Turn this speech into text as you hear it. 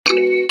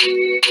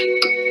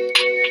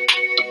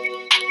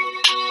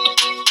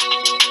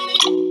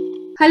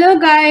Hello,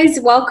 guys.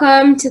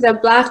 Welcome to the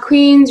Black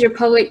Queens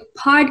Republic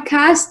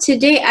podcast.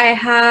 Today, I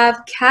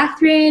have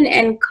Catherine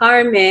and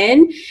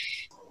Carmen.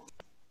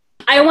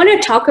 I want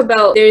to talk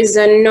about there's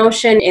a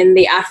notion in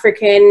the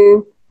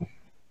African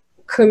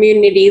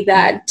community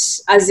that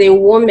as a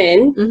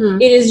woman,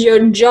 it is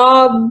your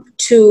job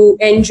to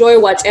enjoy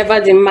whatever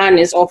the man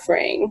is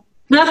offering.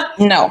 No.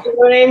 You know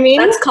what I mean?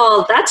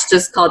 That's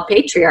just called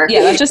patriarchy.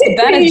 Yeah, that is just the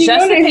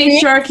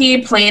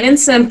patriarchy, plain and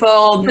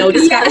simple, no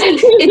disguise.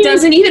 It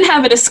doesn't even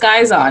have a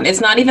disguise on.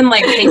 It's not even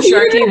like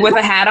patriarchy with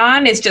a hat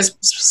on. It's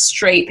just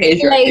straight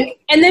patriarchy.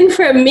 And then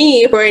for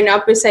me, growing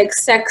up, it's like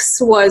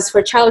sex was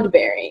for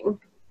childbearing.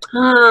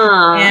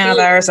 Yeah,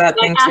 there's that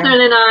thing too.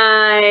 Catherine and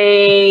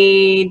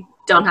I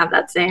don't have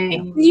that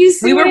saying.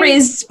 We were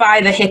raised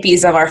by the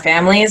hippies of our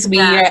families.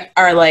 We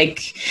are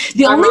like,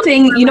 the only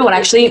thing, you know what,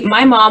 actually,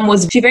 my mom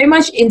she very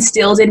much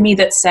instilled in me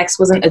that sex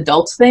was an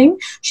adult thing.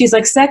 She's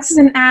like, sex is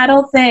an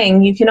adult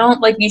thing. You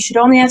should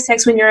only have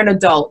sex when you're an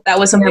adult. That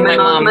was something my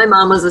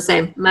mom was the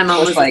same. My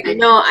mom was like,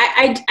 no,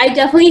 I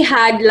definitely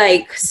had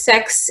like,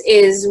 sex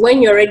is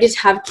when you're ready to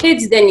have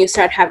kids, then you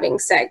start having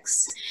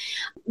sex.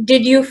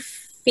 Did you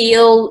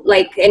feel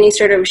like any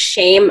sort of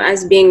shame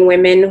as being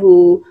women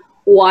who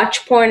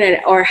watch porn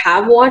or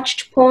have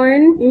watched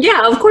porn?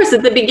 Yeah, of course.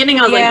 At the beginning,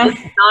 I was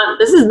like,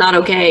 this is not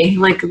okay.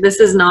 Like, this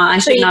is not, I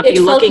should not be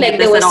looking at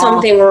this at all. There was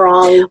something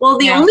wrong. Well,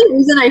 the only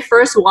reason I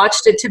first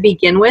watched it to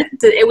begin with,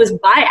 it was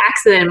by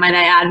accident, might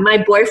I add. My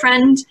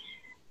boyfriend,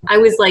 I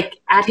was like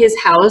at his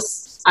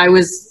house. I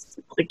was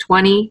like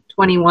 20,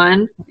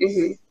 21.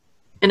 Mm-hmm.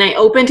 And I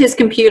opened his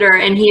computer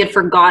and he had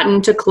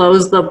forgotten to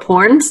close the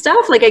porn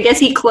stuff. Like, I guess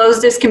he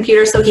closed his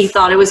computer so he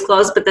thought it was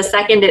closed, but the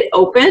second it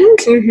opened,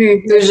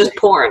 it was just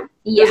porn.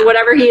 Yeah. It was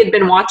whatever he had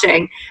been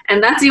watching.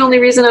 And that's the only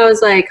reason I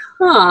was like,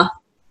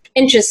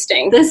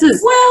 interesting. Is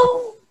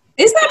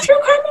that true,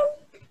 Carmen?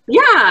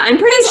 Yeah, I'm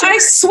pretty sure. I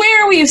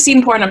swear we have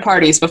seen porn at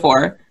parties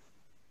before.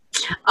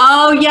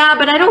 Oh, yeah,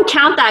 but I don't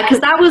count that because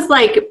that was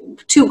like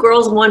 2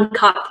 girls, 1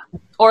 cup.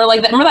 Or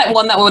like, remember that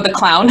one that with the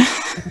clown?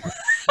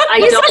 I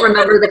don't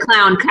remember the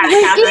clown, Catherine.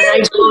 I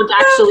don't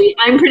actually.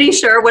 I'm pretty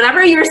sure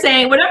whatever you're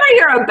saying, whatever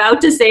you're about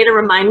to say to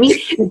remind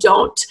me,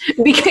 don't.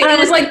 Because it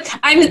was like,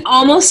 I'm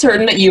almost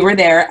certain that you were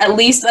there. At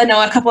least I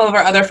know a couple of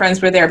our other friends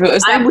were there, but it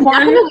was that porn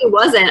definitely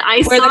wasn't.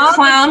 Where the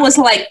clown was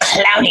like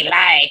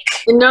clowny-like.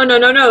 No.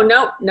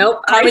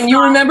 Nope. Carmen,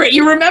 you remember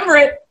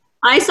it.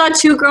 I saw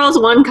 2 girls,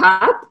 1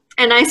 cup,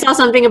 and I saw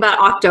something about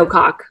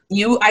Octocock.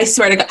 I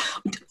swear to God.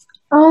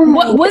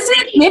 What was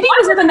it? Maybe it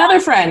was with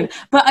another friend,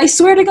 but I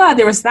swear to God,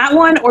 there was that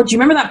one. Or do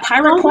you remember that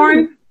pirate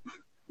porn?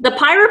 The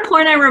pirate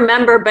porn I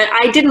remember, but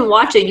I didn't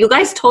watch it. You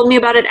guys told me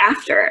about it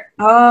after.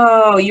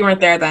 Oh, you weren't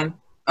there then.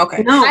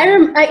 Okay. No.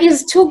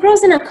 Is 2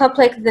 girls in a cup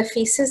like the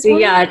feces one?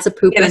 Yeah, it's a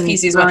poop. Yeah, the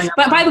feces one.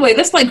 But by the way,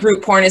 this like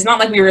group porn is not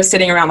like we were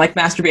sitting around like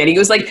masturbating. It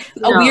was like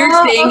a weird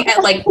thing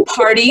at like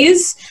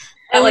parties.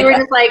 And we were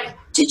just like,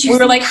 we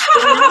were like, ha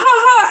ha ha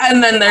ha ha,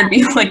 and then there'd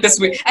be like this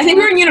weird. I think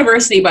we were in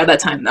university by that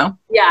time though.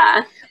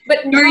 Yeah.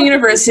 But we were in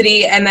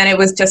university, and then it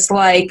was just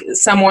like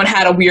someone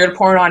had a weird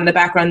porn on in the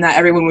background that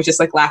everyone was just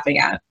like laughing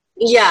at.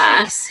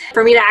 Yes.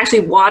 For me to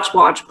actually watch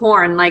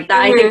porn like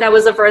that, I think that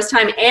was the first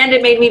time, and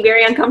it made me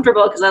very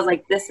uncomfortable because I was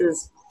like, this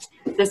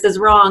is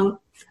wrong.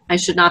 I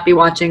should not be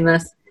watching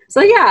this.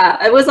 So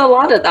yeah, it was a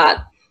lot of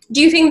that.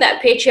 Do you think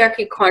that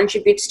patriarchy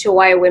contributes to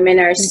why women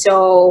are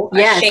so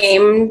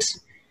ashamed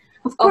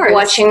of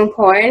watching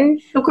porn?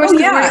 Of course,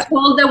 because we're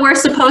told that we're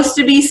supposed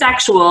to be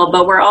sexual,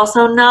 but we're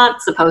also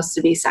not supposed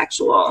to be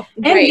sexual.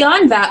 And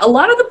beyond that, a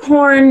lot of the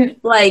porn,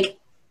 like,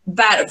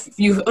 that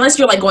unless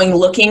you're, like, going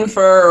looking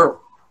for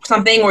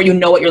something or you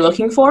know what you're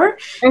looking for,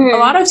 a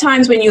lot of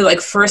times when you,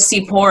 like, first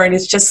see porn,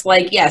 it's just,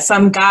 like,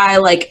 some guy,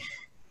 like,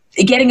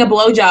 getting a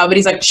blowjob and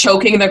he's, like,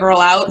 choking the girl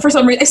out for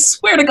some reason. I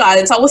swear to God,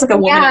 it's almost like a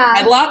woman in a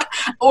headlock.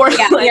 Or,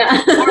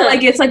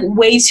 like, it's, like,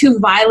 way too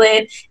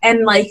violent,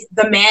 and, like,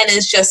 the man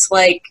is just,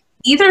 like,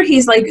 either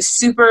he's like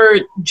super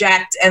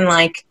jacked and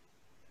like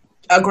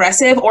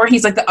aggressive, or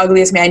he's like the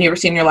ugliest man you ever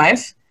seen in your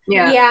life.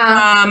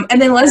 Yeah.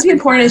 And then lesbian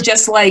porn is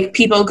just like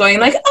people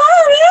going like,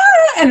 oh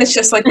yeah, and it's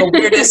just like the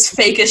weirdest,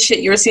 fakest shit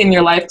you ever seen in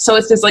your life. So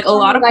it's just like a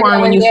lot of porn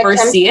when you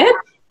first see it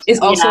is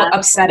also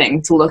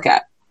upsetting to look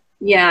at.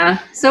 Yeah.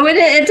 So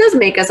it does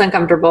make us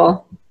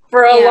uncomfortable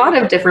for a lot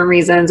of different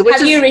reasons.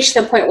 Have you reached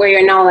the point where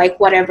you're now like,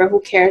 whatever, who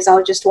cares?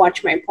 I'll just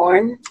watch my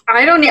porn.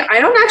 I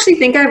don't actually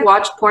think I've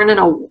watched porn in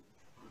a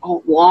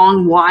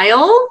long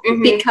while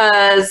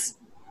because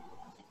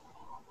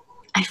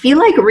I feel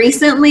like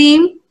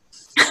recently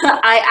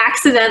I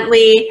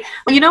accidentally,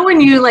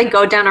 when you like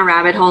go down a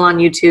rabbit hole on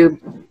YouTube,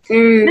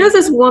 there's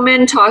this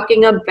woman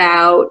talking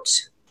about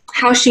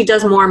how she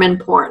does Mormon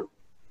porn.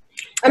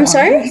 I'm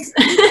sorry?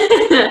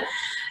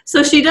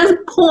 So she does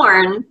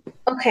porn.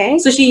 Okay.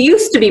 So she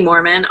used to be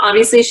Mormon.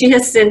 Obviously she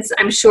has since,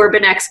 I'm sure,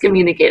 been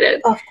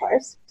excommunicated. Of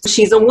course.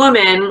 She's a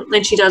woman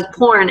and she does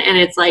porn, and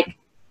it's like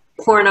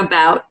porn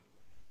about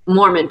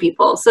Mormon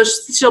people. So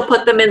she'll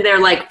put them in their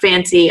like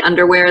fancy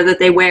underwear that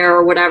they wear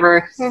or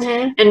whatever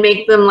and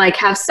make them like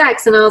have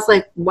sex. And I was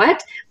like,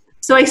 what?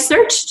 So I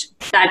searched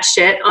that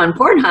shit on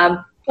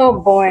Pornhub Oh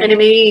boy. And it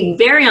made me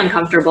very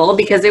uncomfortable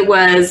because it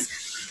was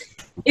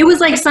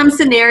like some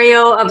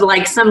scenario of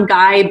like some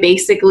guy,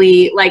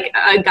 basically like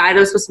a guy that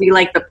was supposed to be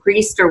like the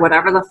priest or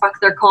whatever the fuck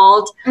they're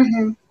called,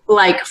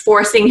 like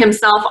forcing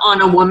himself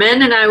on a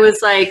woman. And I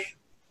was like,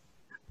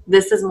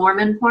 this is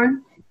Mormon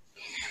porn.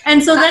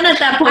 And so then at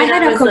that point, I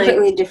had a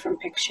completely different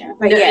picture.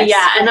 But yes.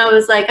 Yeah, and I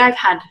was like, I've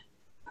had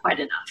quite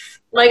enough.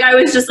 Like, I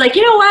was just like,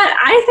 you know what?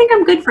 I think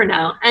I'm good for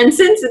now. And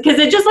because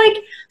it just like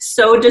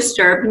so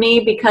disturbed me,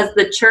 because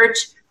the church,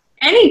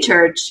 any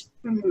church,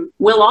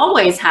 will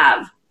always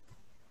have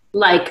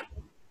like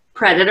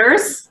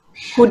predators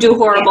who do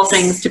horrible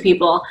things to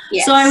people.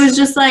 Yes. So I was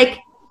just like,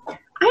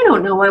 I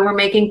don't know why we're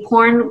making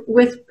porn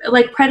with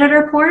like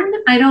predator porn.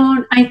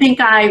 I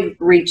think I've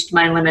reached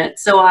my limit.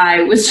 So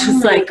I was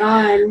just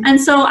God. And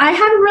so I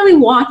haven't really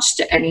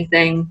watched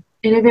anything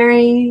in a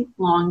very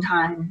long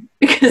time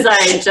because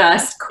I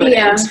just couldn't.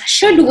 Yeah.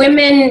 Should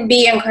women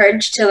be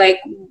encouraged to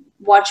like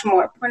watch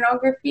more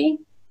pornography?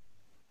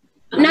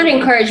 Not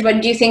encouraged,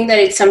 but do you think that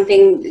it's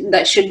something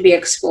that should be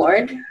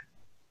explored?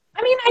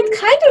 I mean, I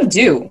kind of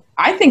do.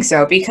 I think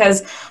so,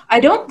 because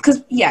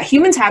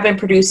humans have been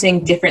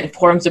producing different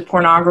forms of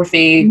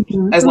pornography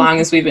as long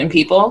as we've been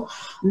people.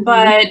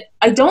 But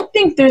I don't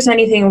think there's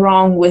anything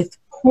wrong with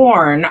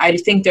porn. I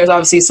think there's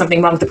obviously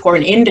something wrong with the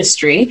porn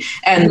industry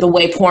and the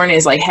way porn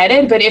is like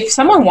headed. But if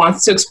someone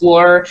wants to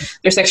explore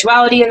their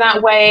sexuality in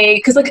that way,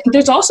 because like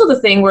there's also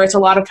the thing where it's a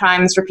lot of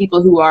times for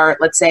people who are,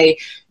 let's say,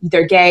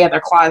 they're gay and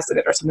they're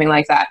closeted or something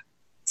like that.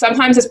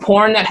 Sometimes it's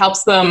porn that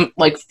helps them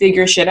like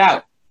figure shit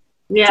out.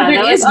 Yeah, so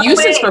there is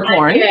uses for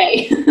porn.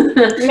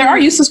 There are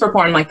uses for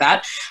porn like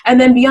that.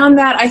 And then beyond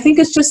that, I think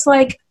it's just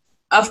like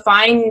a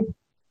fine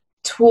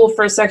tool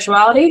for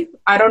sexuality.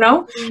 I don't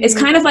know. It's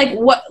kind of like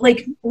what,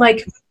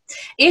 like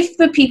if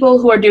the people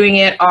who are doing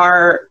it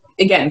are,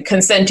 again,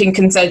 consenting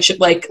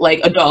like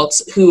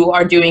adults who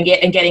are doing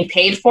it and getting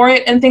paid for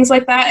it and things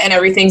like that, and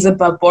everything's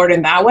above board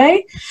in that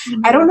way,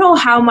 I don't know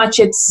how much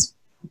it's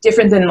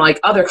different than like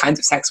other kinds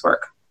of sex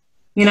work,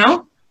 you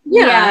know?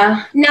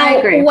 Yeah.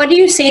 Now, what do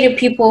you say to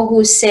people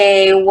who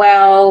say,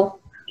 well,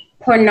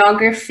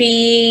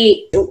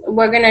 pornography,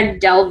 we're going to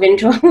delve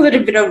into a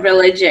little bit of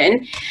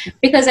religion,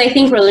 because I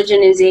think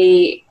religion is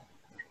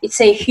it's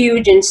a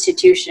huge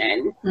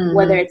institution,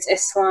 whether it's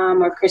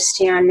Islam or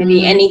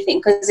Christianity, anything,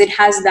 because it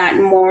has that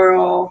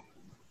moral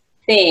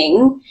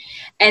thing.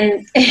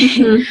 And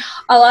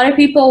a lot of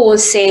people will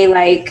say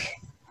like,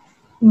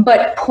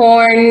 but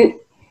porn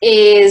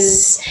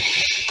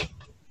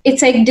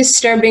it's like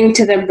disturbing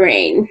to the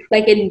brain.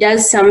 Like it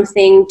does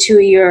something to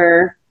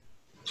your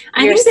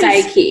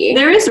psyche.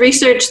 There is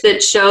research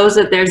that shows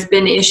that there's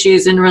been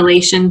issues in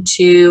relation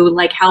to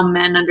like how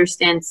men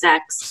understand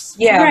sex.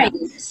 Yeah, right.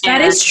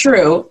 That is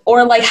true.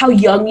 Or like how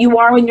young you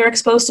are when you're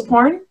exposed to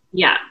porn.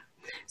 Yeah.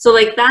 So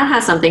like that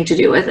has something to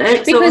do with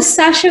it. Because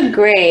Sasha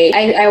Grey,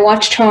 I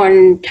watched her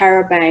on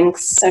Tyra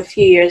Banks a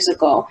few years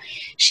ago.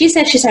 She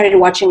said she started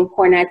watching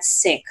porn at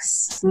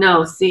 6.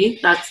 No, see,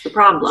 that's the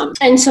problem.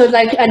 And so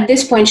like at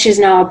this point, she's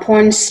now a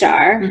porn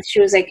star. She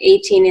was like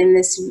 18 in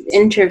this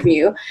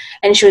interview.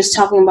 And she was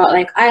talking about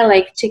like, I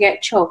like to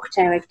get choked.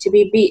 I like to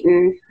be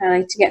beaten. I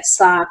like to get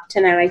slapped.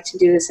 And I like to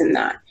do this and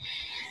that.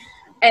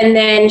 And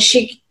then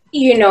she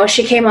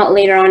came out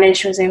later on and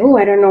she was like, oh,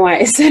 I don't know why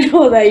I said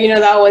all that.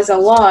 That was a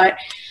lot.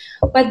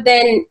 But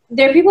then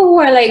there are people who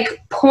are like,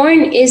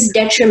 porn is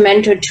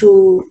detrimental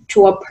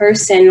to a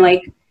person,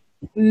 like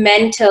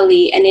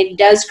mentally, and it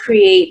does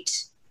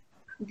create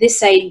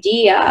this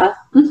idea.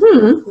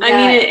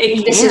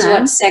 This is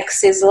what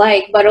sex is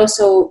like, but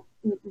also,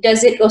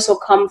 does it also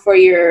come for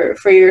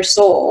your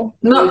soul?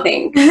 No. You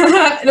think?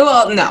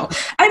 Well, no.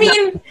 I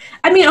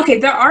mean, okay,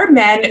 there are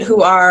men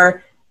who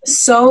are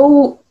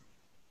so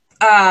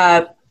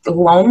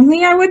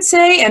lonely, I would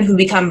say, and who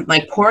become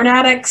like porn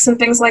addicts and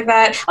things like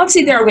that.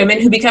 Obviously there are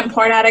women who become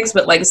porn addicts,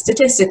 but like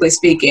statistically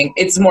speaking,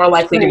 it's more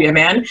likely to be a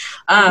man.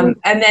 And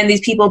then these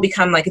people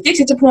become like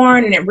addicted to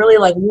porn, and it really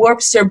like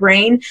warps their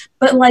brain.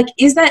 But like,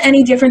 is that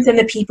any different than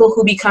the people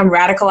who become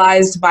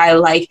radicalized by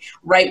like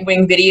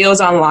right-wing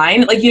videos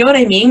online? Like, you know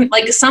what I mean?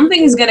 Like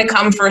something is going to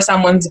come for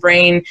someone's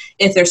brain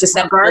if they're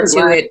susceptible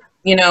to it,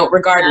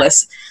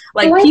 regardless.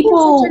 Like why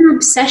people, is such an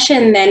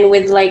obsession then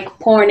with like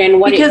porn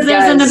and what it does? Because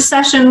there's an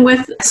obsession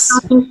with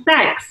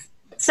sex.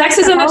 Sex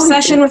is an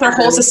obsession with our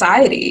whole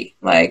society.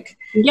 Like,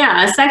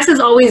 yeah, sex has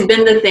always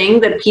been the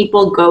thing that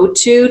people go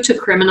to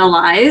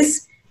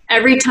criminalize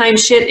every time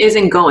shit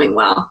isn't going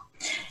well.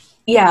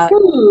 Yeah.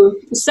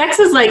 Sex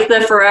is like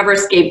the forever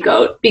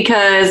scapegoat,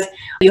 because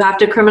you have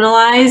to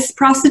criminalize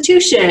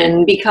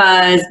prostitution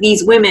because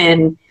these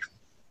women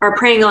are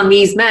preying on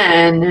these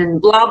men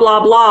and blah, blah,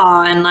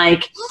 blah. And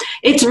like,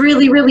 it's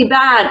really, really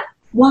bad.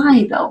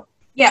 Why though?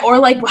 Yeah. Or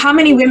like how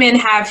many women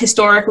have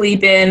historically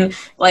been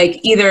like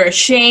either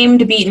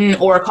shamed, beaten,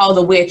 or called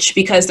a witch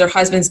because their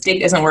husband's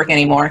dick doesn't work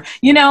anymore?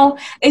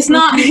 It's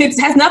not, it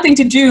has nothing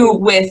to do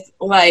with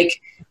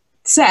like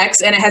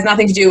sex, and it has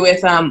nothing to do with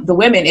the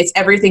women. It's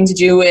everything to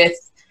do with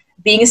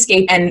being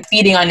escaped and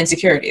feeding on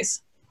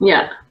insecurities.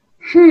 Yeah.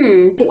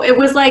 It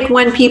was like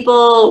when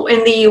people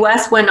in the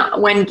US,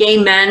 when gay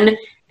men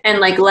and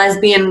like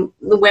lesbian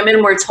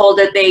women were told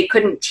that they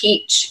couldn't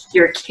teach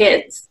your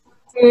kids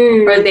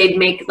or they'd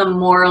make them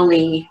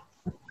morally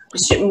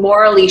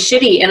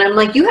shitty. And I'm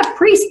like, you have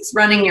priests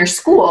running your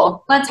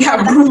school.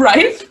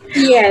 Right?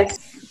 Yes.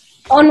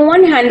 On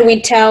one hand,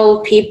 we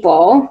tell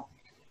people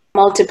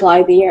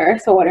multiply the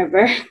earth or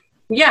whatever.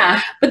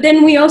 Yeah. But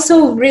then we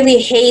also really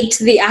hate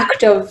the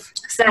act of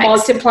Sex.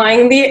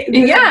 Multiplying the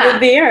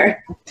earth.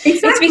 Exactly.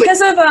 It's because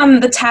of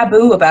the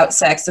taboo about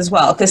sex as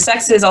well. Because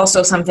sex is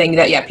also something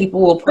that, people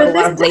will put a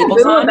lot of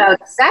labels on.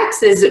 About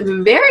sex is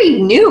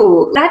very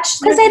new. That's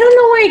because I don't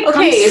know where it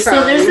comes from.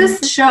 So there's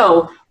this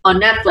show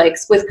on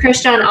Netflix with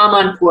Christian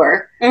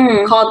Amanpour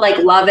called like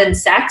Love and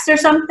Sex or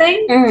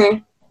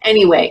something.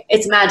 Anyway,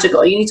 it's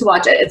magical. You need to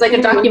watch it. It's like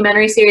a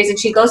documentary series, and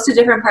she goes to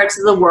different parts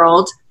of the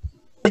world.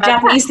 The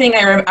Japanese thing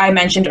I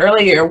mentioned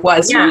earlier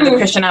was from the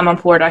Christian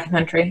Amanpour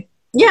documentary.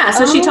 Yeah,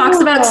 so she talks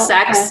about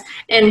sex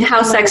and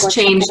how sex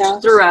changed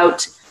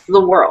throughout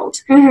the world.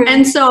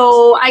 And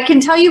so I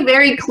can tell you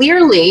very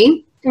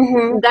clearly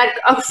that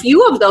a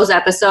few of those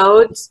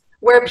episodes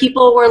where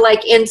people were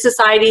like in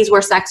societies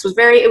where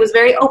it was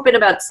very open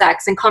about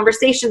sex, and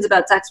conversations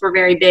about sex were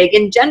very big,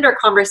 and gender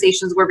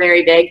conversations were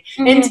very big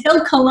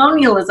until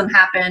colonialism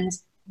happened.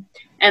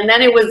 And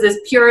then it was this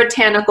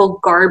puritanical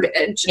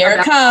garbage. Here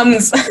it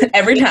comes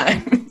every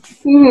time.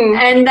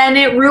 And then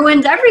it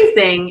ruined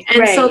everything.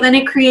 And so then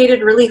it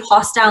created really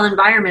hostile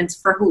environments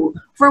for who?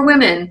 For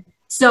women.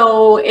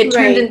 So it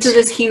turned into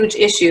this huge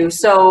issue.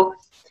 So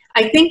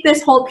I think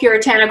this whole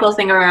puritanical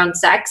thing around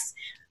sex,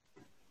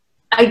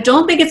 I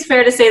don't think it's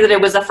fair to say that it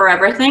was a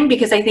forever thing,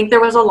 because I think there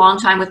was a long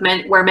time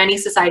where many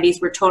societies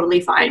were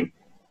totally fine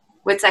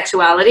with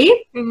sexuality.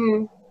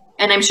 And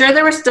I'm sure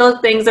there were still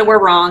things that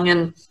were wrong,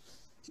 and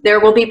there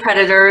will be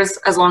predators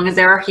as long as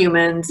there are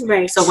humans.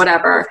 So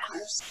whatever,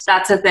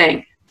 that's a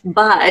thing.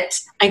 But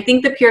I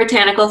think the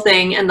puritanical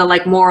thing and the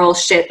like moral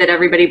shit that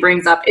everybody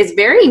brings up is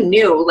very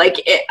new.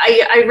 Like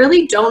I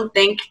really don't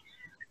think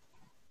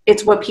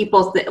it's what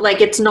people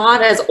like. It's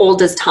not as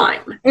old as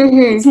time.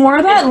 It's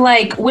more that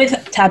like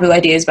with taboo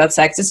ideas about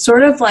sex, it's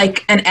sort of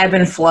like an ebb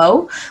and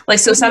flow. Like,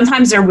 so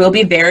sometimes there will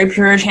be very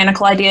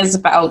puritanical ideas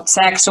about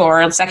sex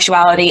or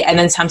sexuality, and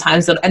then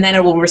sometimes and then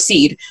it will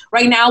recede.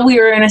 Right now we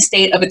are in a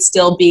state of it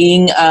still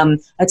being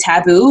a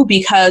taboo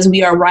because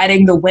we are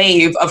riding the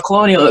wave of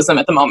colonialism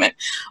at the moment.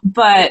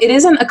 But it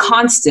isn't a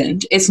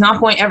constant. It's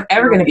not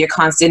ever going to be a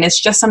constant. It's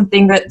just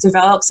something that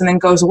develops and then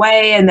goes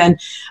away and then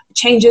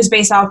changes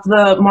based off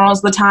the morals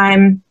of the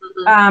time.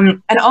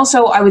 And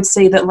also I would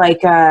say that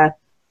like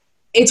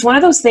it's one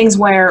of those things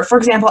where, for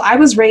example, I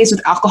was raised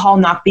with alcohol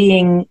not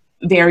being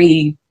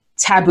very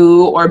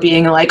taboo or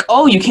being like,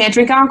 oh, you can't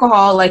drink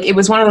alcohol. Like, it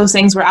was one of those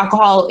things where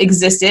alcohol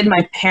existed.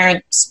 My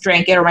parents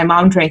drank it or my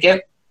mom drank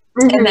it.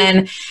 And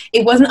then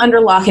it wasn't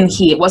under lock and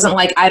key. It wasn't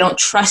like, I don't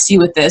trust you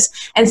with this.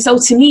 And so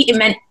to me, it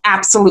meant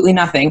absolutely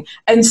nothing.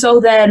 And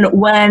so then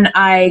when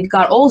I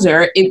got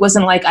older, it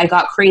wasn't like I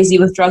got crazy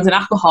with drugs and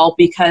alcohol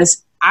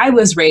because I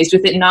was raised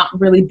with it not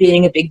really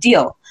being a big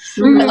deal.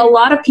 A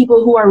lot of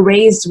people who are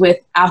raised with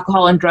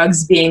alcohol and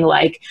drugs being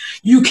like,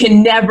 you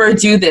can never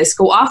do this,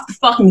 go off the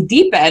fucking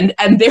deep end,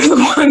 and they're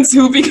the ones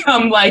who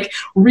become like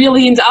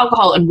really into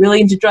alcohol and really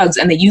into drugs,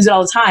 and they use it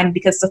all the time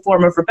because it's a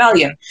form of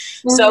rebellion.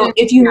 So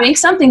if you make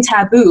something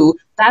taboo,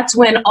 that's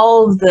when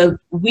all of the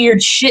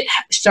weird shit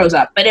shows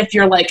up. But if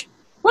you're like,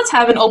 let's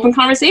have an open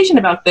conversation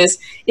about this,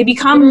 it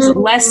becomes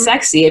less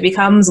sexy, it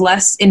becomes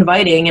less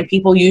inviting, and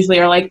people usually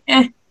are like,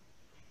 eh.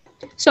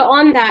 So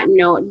on that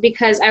note,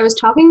 because I was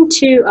talking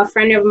to a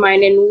friend of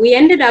mine and we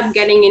ended up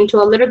getting into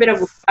a little bit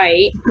of a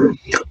fight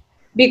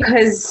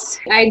because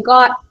I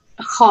got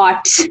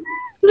hot,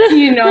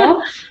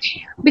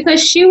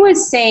 because she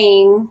was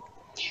saying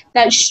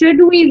that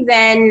should we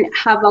then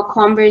have a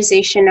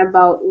conversation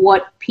about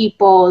what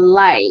people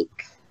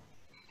like,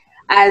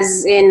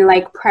 as in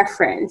like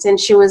preference. And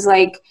she was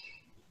like,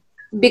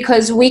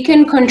 because we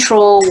can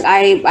control,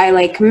 I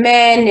like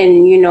men,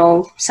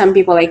 and some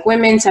people like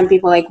women, some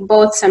people like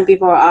both, some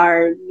people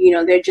are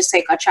they're just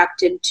like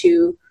attracted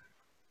to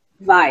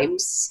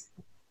vibes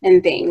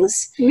and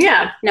things.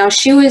 Now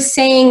she was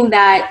saying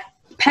that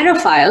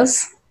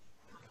pedophiles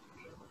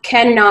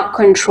cannot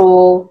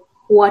control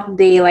what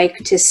they like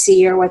to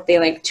see or what they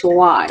like to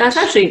watch. That's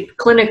actually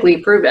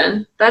clinically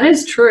proven. That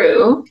is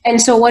true.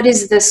 And so what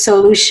is the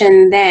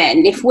solution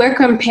then if we're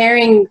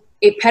comparing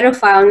a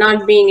pedophile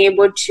not being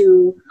able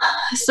to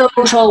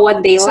control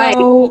what they like?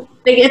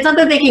 It's not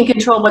that they can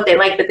control what they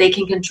like, but they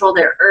can control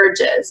their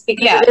urges,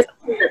 because it is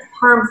something that's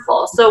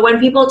harmful. So when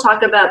people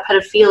talk about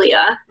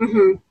pedophilia,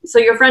 so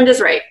your friend is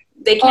right.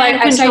 They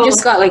can't control. I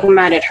just got like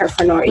mad at her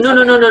for no reason.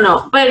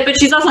 No. But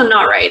she's also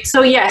not right.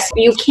 So yes,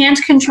 you can't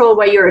control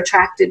what you're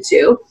attracted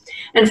to.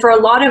 And for a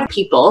lot of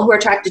people who are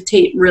attracted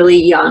to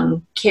really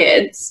young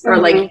kids or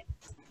like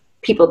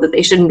people that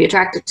they shouldn't be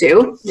attracted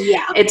to,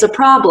 it's a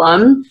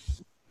problem.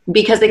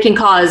 because they can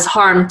cause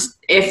harm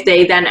if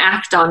they then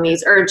act on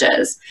these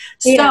urges.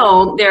 Yeah.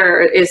 So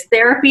there is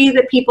therapy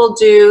that people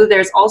do.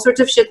 There's all sorts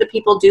of shit that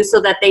people do so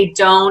that they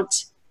don't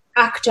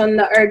act on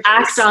the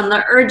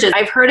urges.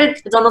 I've heard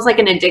it's almost like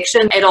an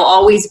addiction. It'll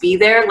always be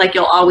there. Like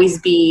you'll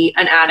always be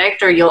an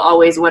addict or you'll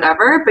always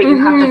whatever, but you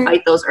have to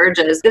fight those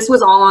urges. This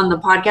was all on the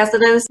podcast of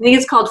this. I think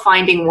it's called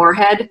Finding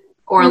Warhead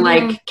or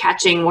like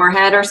Catching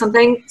Warhead or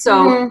something.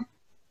 So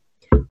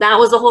that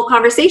was the whole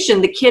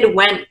conversation. The kid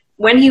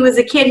when he was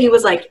a kid, he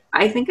was like,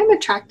 I think I'm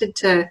attracted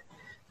to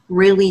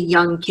really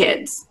young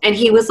kids. And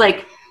he was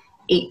like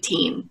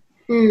 18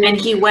 and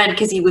he went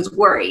because he was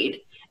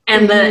worried.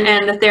 And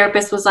the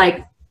therapist was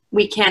like,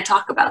 we can't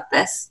talk about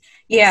this.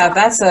 Yeah,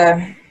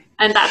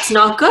 and that's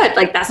not good.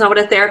 Like, that's not what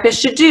a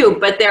therapist should do.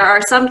 But there are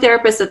some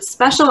therapists that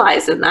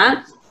specialize in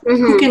that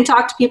who can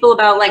talk to people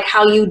about like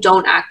how you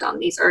don't act on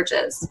these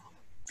urges.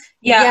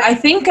 Yeah, I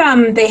think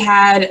they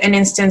had an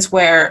instance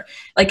where,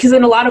 like, because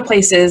in a lot of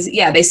places,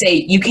 they say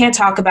you can't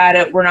talk about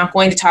it. We're not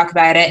going to talk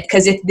about it.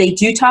 Because if they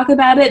do talk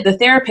about it, the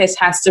therapist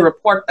has to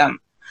report them,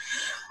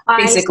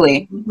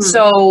 basically.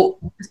 So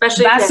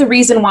especially that's the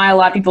reason why a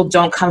lot of people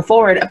don't come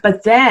forward.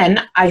 But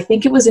then I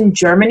think it was in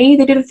Germany,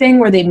 they did a thing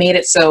where they made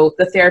it so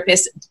the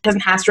therapist doesn't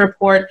have to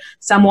report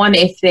someone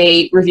if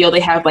they reveal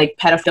they have like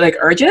pedophilic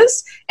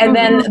urges. And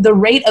then the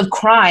rate of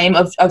crime,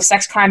 of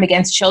sex crime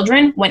against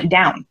children went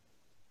down.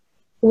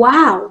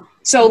 Wow.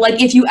 So,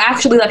 like, if you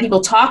actually let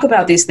people talk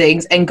about these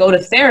things and go to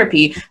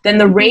therapy, then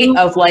the rate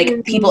of,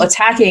 like, people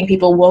attacking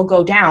people will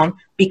go down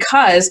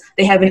because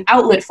they have an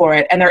outlet for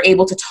it and they're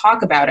able to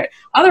talk about it.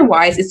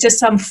 Otherwise, it's just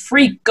some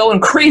freak going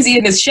crazy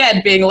in his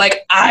shed being like,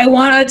 I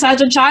want to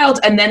touch a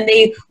child. And then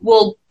they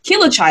will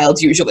kill a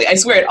child, usually. I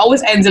swear, it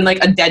always ends in,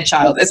 like, a dead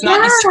child. It's not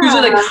it's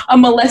usually, like, a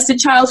molested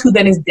child who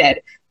then is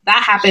dead.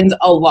 That happens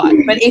a lot.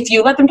 But if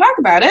you let them talk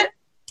about it,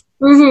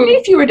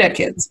 maybe fewer dead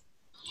kids.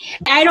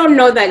 I don't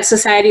know that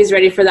society is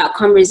ready for that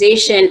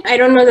conversation. I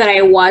don't know that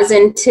I was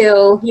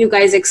until you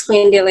guys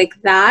explained it like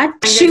that.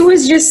 She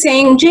was just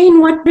saying, Jane,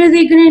 what are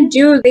they going to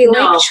do? They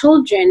like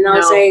children. I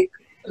was like,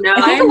 no.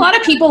 I think a lot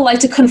of people like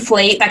to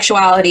conflate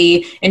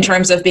sexuality in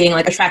terms of being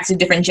like attracted to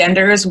different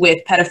genders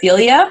with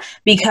pedophilia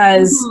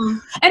because,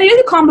 and it is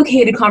a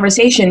complicated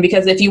conversation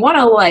because if you want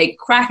to like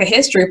crack a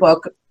history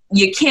book,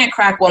 you can't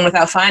crack one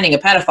without finding a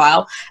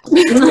pedophile.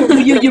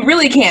 you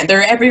really can't.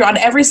 They're on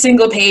every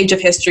single page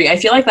of history. I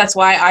feel like that's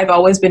why I've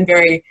always been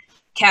very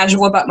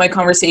casual about my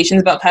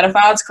conversations about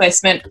pedophiles because I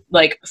spent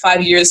like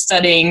 5 years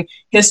studying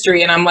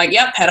history and I'm like,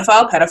 yep,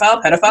 pedophile,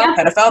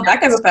 that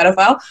guy's a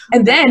pedophile.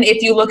 And then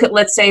if you look at,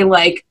 let's say,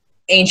 like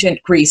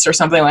ancient Greece or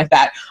something like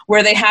that,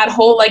 where they had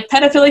whole like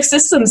pedophilic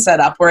systems set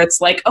up where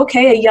it's like,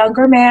 okay, a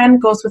younger man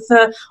goes with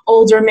the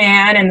older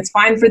man and it's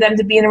fine for them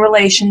to be in a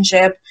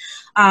relationship.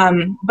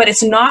 But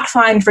it's not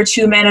fine for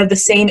two men of the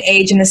same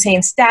age and the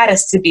same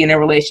status to be in a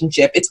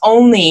relationship. It's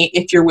only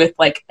if you're with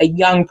like a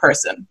young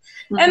person.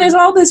 And there's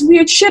all this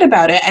weird shit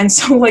about it. And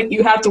so like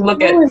you have to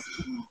look at...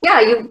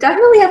 Yeah, you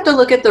definitely have to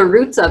look at the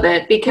roots of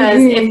it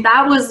because if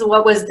that was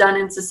what was done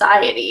in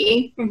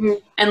society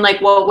and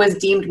like what was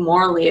deemed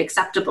morally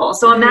acceptable.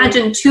 So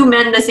imagine two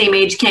men the same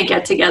age can't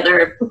get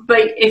together.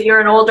 But if you're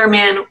an older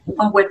man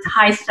with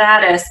high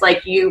status,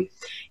 like you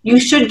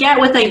should get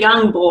with a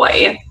young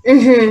boy.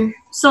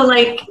 So,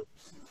 like,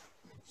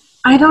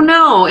 I don't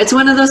know. It's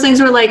one of those things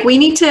where, like, we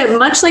need to,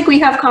 much like we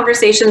have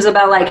conversations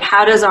about, like,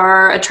 how does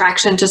our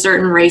attraction to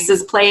certain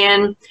races play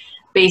in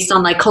based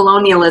on, like,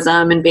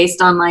 colonialism and based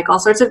on, like, all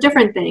sorts of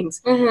different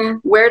things.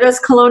 Where does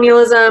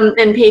colonialism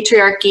and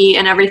patriarchy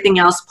and everything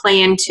else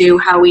play into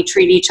how we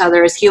treat each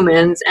other as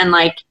humans and,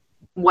 like,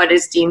 what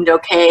is deemed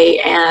okay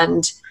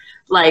and,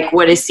 like,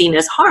 what is seen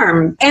as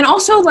harm? And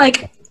also,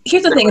 like...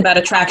 Here's the thing about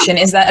attraction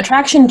is that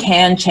attraction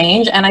can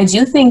change. And I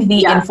do think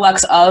the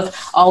influx of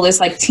all this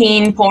like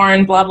teen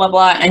porn, blah, blah,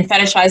 blah, and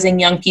fetishizing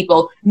young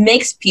people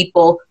makes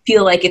people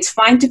feel like it's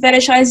fine to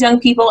fetishize young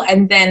people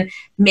and then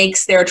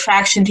makes their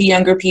attraction to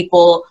younger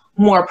people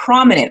more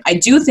prominent. I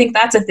do think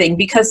that's a thing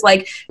because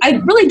like, I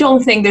really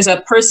don't think there's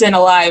a person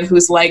alive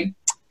who's like,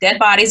 dead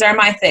bodies are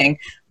my thing.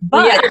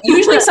 But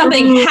usually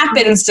something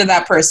happens to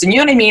that person. You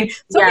know what I mean?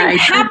 Something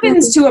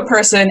happens to a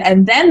person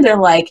and then they're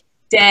like,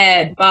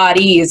 dead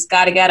bodies,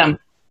 gotta get them.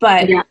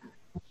 But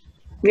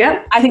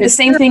I think the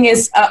same thing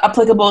is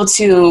applicable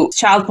to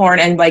child porn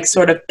and like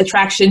sort of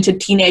attraction to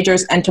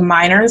teenagers and to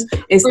minors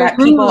is that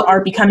people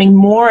are becoming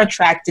more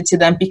attracted to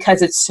them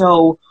because it's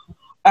so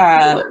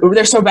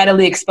they're so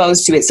readily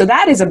exposed to it. So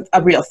that is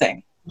a real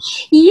thing.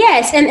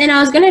 Yes, and I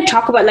was going to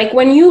talk about, like,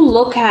 when you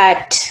look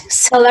at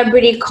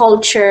celebrity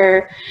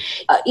culture,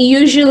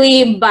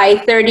 usually by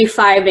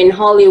 35 in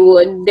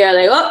Hollywood, they're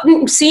like,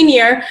 oh,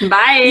 senior.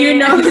 Bye. You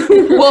know?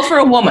 Well, for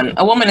a woman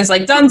is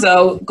like,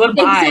 dunzo,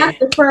 goodbye.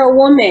 Exactly, for a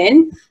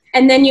woman.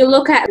 And then you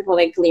look at people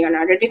like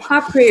Leonardo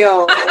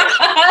DiCaprio.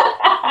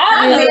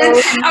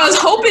 I was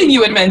hoping you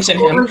would mention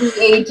him. Over the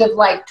age of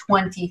like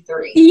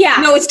 23. Yeah.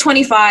 No, it's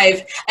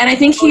 25. And I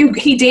think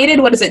he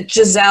dated, what is it,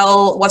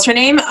 Giselle, what's her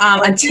name?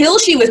 Until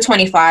she was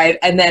 25,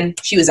 and then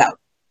she was out.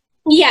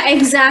 Yeah,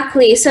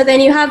 exactly. So then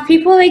you have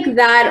people like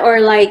that,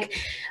 or like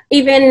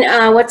even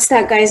what's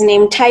that guy's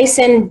name?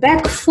 Tyson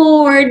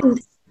Beckford.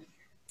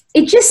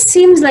 It just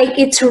seems like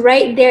it's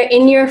right there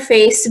in your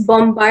face,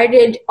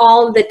 bombarded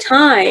all the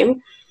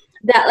time,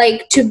 that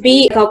like to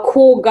be a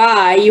cool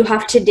guy, you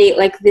have to date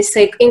like this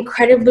like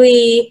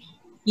incredibly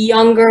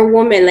younger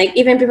woman. Like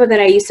even people that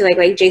I used to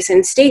like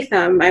Jason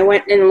Statham, I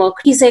went and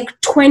looked. He's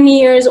like 20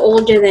 years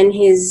older than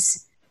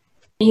his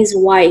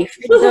wife,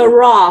 The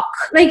Rock.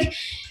 Like,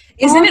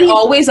 isn't it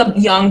always a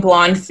young,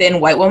 blonde,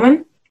 thin white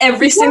woman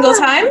every single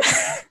time?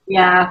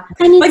 Yeah.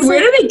 And Like, where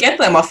do they get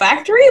them? A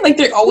factory? Like,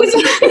 they're always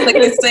like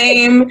the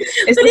same.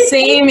 It's the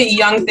same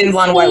young, thin,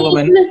 blonde, white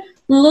woman.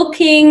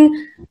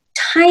 Looking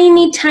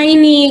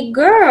tiny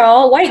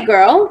girl, white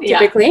girl,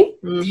 typically.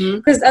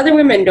 Because other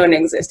women don't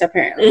exist,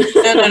 apparently.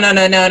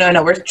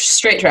 No. We're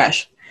straight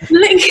trash.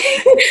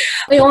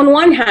 Like, on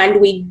one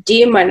hand, we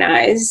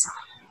demonize.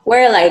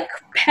 We're like,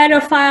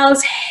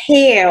 pedophiles,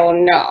 hell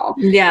no.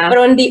 Yeah. But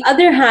on the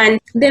other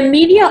hand, the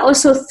media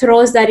also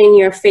throws that in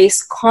your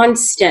face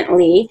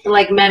constantly.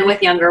 Like men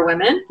with younger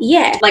women.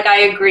 Yeah. Like,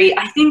 I agree.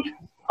 I think,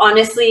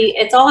 honestly,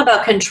 it's all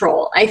about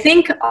control. I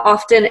think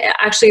often,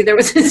 actually, there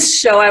was this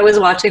show I was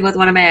watching with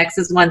one of my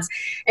exes once,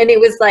 and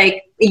it was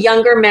like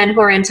younger men who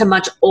are into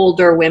much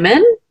older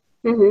women.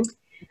 Mm-hmm.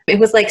 It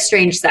was like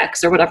Strange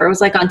Sex or whatever. It was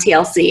like on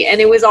TLC.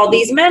 And it was all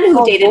these men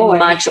who dated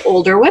much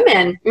older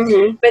women.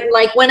 Mm-hmm. But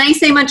like when I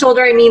say much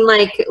older, I mean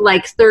like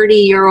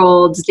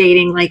 30-year-olds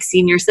dating like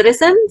senior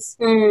citizens.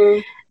 Mm-hmm.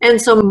 And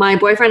so my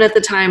boyfriend at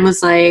the time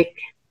was like,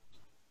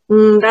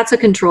 that's a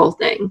control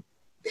thing.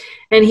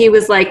 And he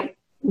was like,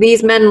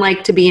 these men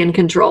like to be in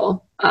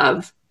control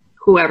of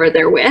whoever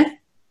they're with.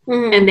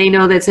 Mm-hmm. And they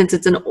know that since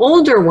it's an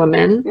older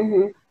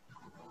woman,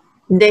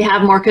 they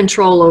have more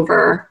control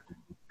over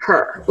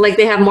her. Like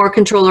they have more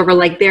control over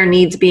like their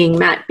needs being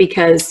met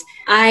because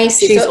I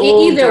see. She's so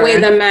older. Either way,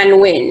 the man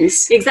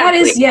wins.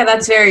 Exactly.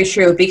 That's very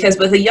true. Because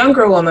with a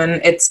younger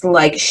woman, it's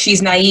like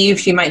she's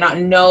naive. She might not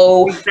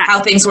know how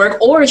things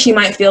work, or she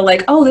might feel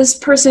like, oh, this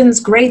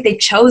person's great. They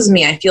chose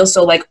me. I feel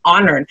so like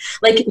honored.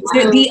 Like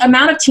the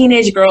amount of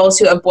teenage girls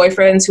who have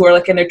boyfriends who are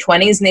like in their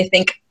 20s and they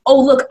think, oh,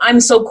 look, I'm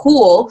so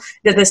cool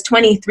that this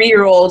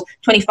 23-year-old,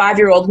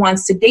 25-year-old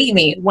wants to date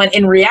me. When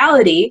in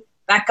reality,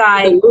 that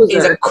guy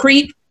is a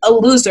creep, a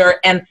loser,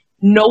 and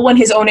no one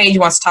his own age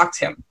wants to talk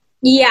to him.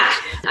 Yeah.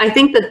 I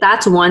think that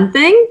that's one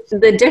thing.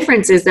 The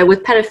difference is that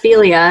with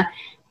pedophilia,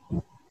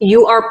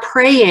 you are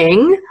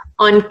preying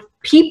on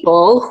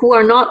people who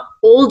are not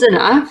old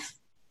enough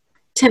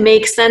to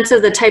make sense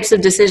of the types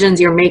of decisions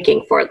you're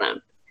making for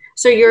them.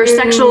 So you're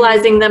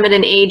sexualizing them at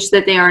an age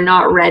that they are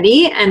not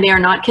ready and they are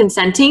not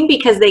consenting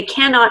because they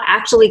cannot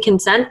actually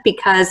consent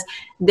because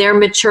their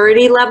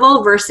maturity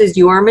level versus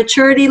your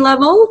maturity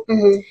level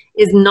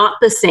is not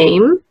the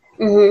same.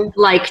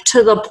 Like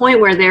to the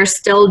point where they're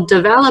still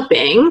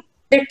developing.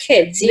 They're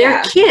kids.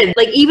 They're kids.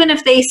 Like even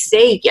if they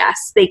say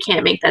yes, they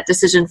can't make that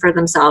decision for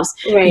themselves.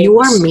 Right. You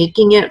are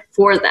making it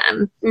for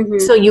them.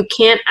 So you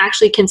can't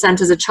actually consent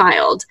as a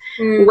child.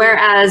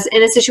 Whereas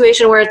in a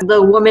situation where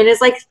the woman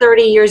is like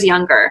 30 years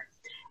younger,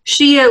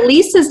 she at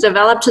least has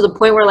developed to the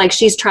point where like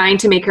she's trying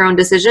to make her own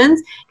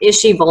decisions. Is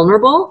she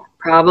vulnerable?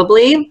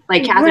 Probably.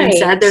 Like Catherine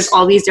said, there's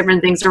all these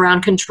different things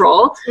around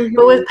control.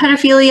 But with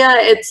pedophilia,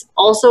 it's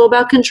also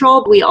about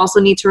control. We also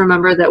need to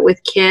remember that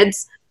with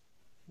kids,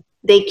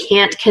 they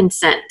can't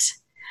consent.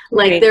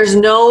 Like there's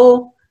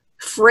no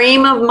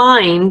frame of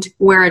mind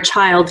where a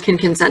child can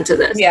consent to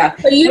this. Yeah.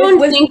 But you don't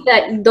think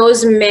that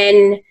those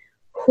men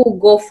who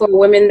go for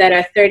women that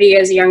are 30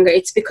 years younger,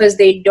 it's because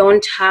they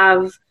don't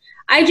have...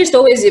 I just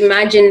always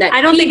imagine that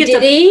I don't think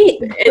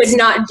could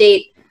not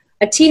date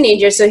a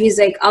teenager, so he's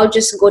like, I'll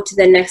just go to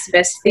the next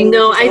best thing.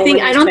 No, I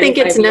don't think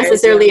it's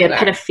necessarily a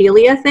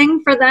pedophilia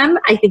thing for them.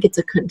 I think it's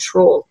a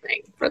control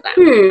thing for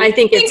them. I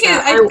think it's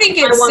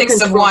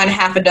 6 of one,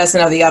 half a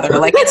dozen of the other.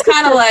 Like it's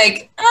kind of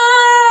like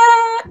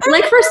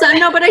like for some,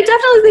 no, but I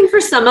definitely think for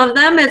some of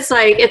them, it's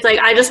like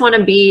I just want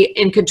to be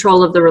in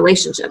control of the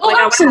relationship. Oh, like,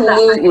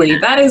 absolutely,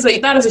 that is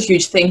a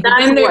huge thing.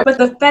 But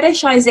the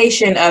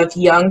fetishization of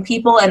young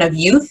people and of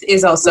youth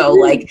is also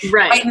like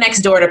right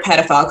next door to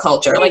pedophile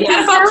culture. Like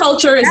pedophile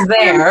culture is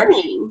there.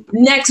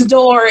 Next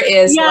door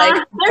is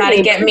like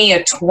gotta get me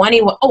a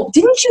 21. Oh,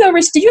 did you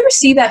ever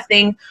see that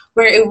thing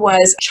where it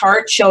was a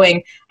chart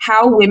showing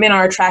how women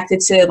are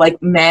attracted to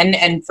like men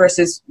and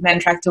versus men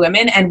attracted to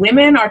women, and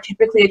women are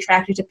typically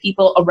attracted to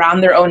people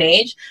around their own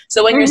age.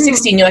 So when you're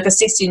 16, you're like a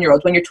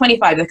 16-year-old. When you're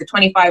 25, you're like a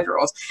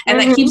 25-year-old. And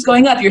that keeps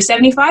going up. You're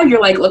 75,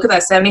 you're like, look at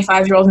that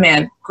 75-year-old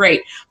man.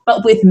 Great.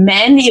 But with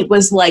men, it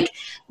was like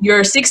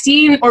you're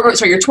 16,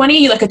 you're 20,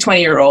 you're like a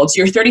 20-year-old.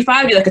 You're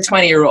 35, you're like a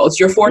 20-year-old.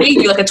 You're 40,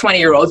 you're like a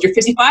 20-year-old. You're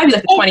 55, you're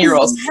like a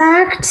 20-year-old.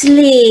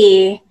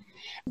 Exactly.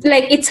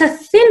 Like it's a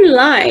thin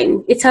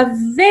line. It's a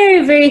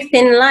very, very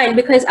thin line,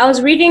 because I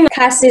was reading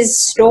Cass's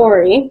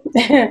story.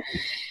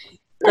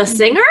 The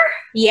singer?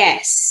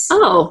 Yes.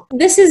 Oh.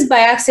 This is by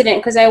accident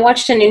because I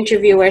watched an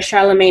interview where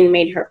Charlemagne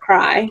made her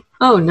cry.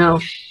 Oh,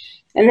 no.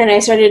 And then I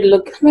started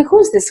looking, I'm like,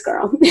 who's this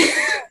girl?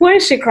 Why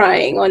is she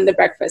crying on The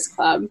Breakfast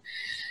Club?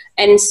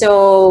 And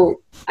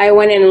so I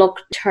went and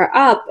looked her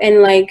up,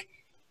 and like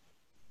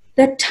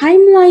the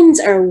timelines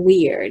are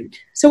weird.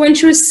 So when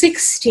she was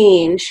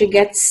 16, she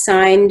gets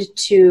signed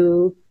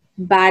to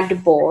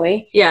Bad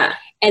Boy. Yeah.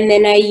 And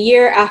then a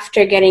year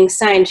after getting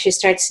signed, she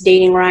starts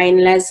dating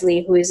Ryan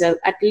Leslie, who is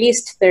at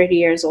least 30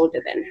 years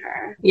older than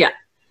her. Yeah.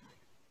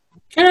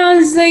 And I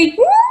was like,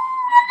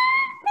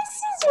 this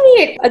is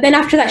weird. But then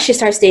after that, she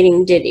starts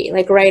dating Diddy,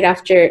 like right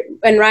after,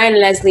 when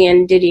Ryan Leslie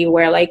and Diddy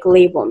were like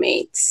label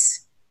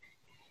mates.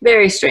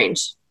 Very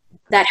strange.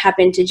 That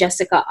happened to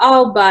Jessica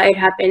Alba. It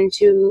happened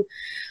to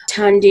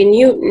Tandy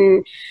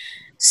Newton.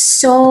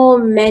 So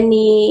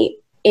many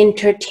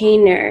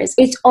entertainers.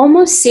 It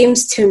almost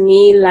seems to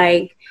me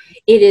like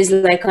it is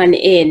like an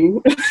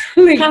in.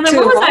 Like what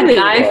was that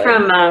guy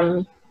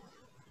from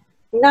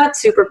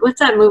what's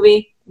that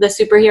movie? The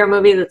superhero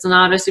movie that's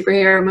not a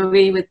superhero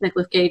movie with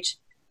Nicolas Cage.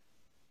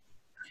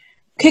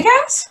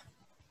 Kick-Ass?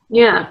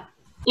 Yeah.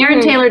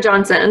 Aaron Taylor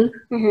Johnson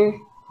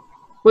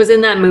was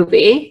in that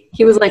movie.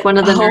 He was like one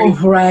of the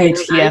nerds. Oh, right.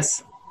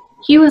 Yes.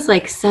 He was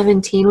like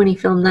 17 when he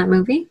filmed that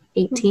movie.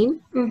 18.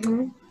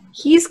 Mm-hmm.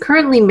 He's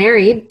currently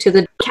married to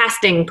the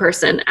casting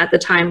person at the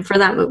time for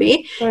that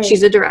movie. Right.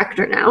 She's a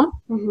director now.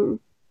 Mm-hmm.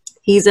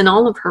 He's in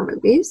all of her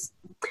movies.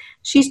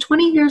 She's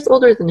 20 years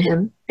older than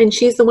him, and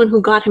she's the one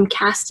who got him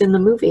cast in the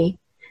movie.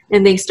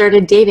 And they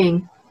started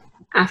dating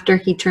after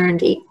he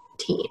turned 18,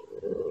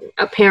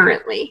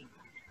 apparently.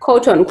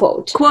 Quote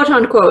unquote. Quote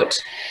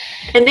unquote.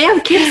 And they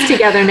have kids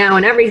together now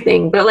and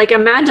everything. But like,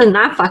 imagine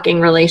that fucking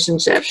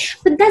relationship.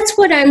 But that's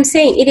what I'm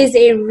saying. It is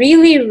a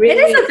really,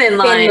 really It is a thin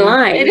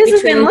line. It is a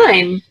thin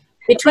line.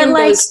 Between but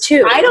like, those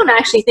two. I don't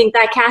actually think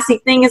that Cassie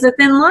thing is a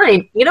thin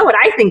line. You know what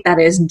I think that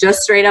is?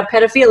 Just straight up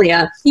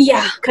pedophilia.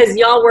 Yeah. Because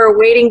y'all were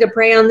waiting to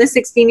prey on this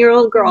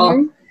 16-year-old girl.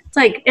 Mm-hmm.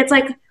 It's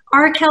like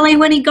R. Kelly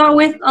when he got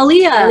with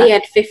Aaliyah. Aaliyah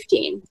at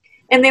 15.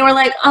 And they were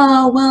like,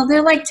 oh, well,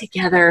 they're like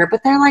together,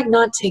 but they're like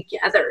not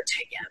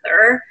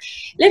together.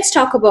 Let's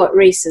talk about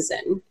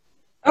racism.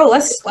 Oh,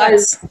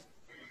 let's.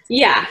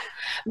 Yeah.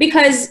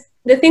 Because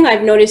the thing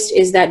I've noticed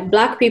is that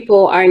Black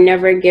people are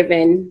never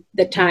given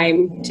the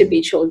time to be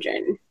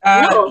children.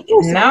 No.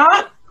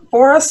 Not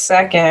for a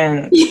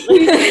second.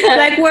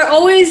 Like, we're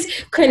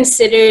always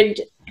considered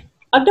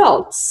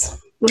adults.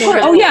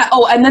 Oh, yeah.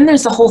 Oh, and then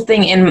there's the whole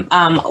thing in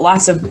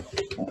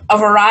a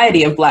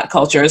variety of Black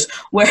cultures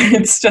where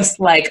it's just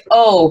like,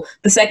 oh,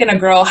 the second a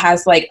girl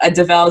has like a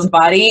developed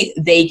body,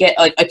 they get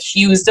like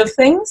accused of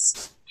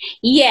things.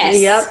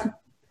 Yes. Yep.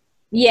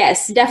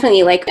 Yes,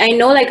 definitely. Like, I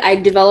know, like, I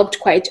developed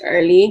quite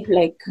early.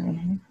 Like,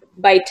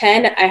 by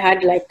 10, I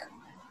had, like,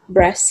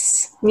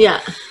 breasts. Yeah.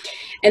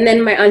 And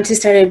then my auntie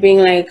started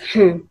being like,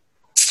 you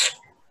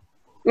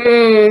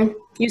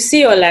see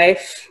your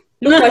life.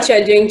 Look what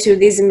you're doing to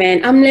these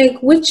men. I'm like,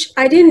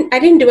 I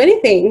didn't do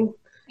anything.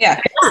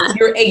 Yeah.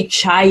 You're a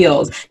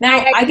child.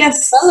 Now, I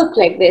guess. Developed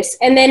like this.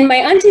 And then my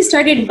auntie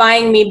started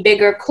buying me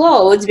bigger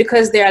clothes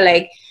because they're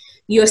like,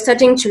 you're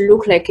starting to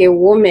look like a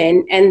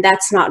woman, and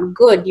that's not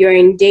good. You're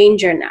in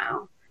danger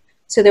now.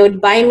 So they would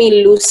buy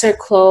me looser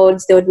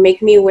clothes. They would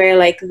make me wear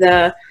like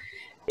to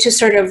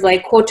sort of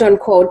like, quote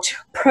unquote,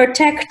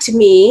 protect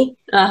me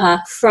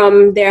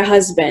from their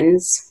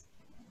husbands.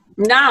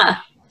 Nah,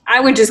 I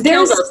would just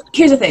kill those.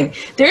 Here's the thing.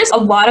 There's a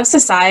lot of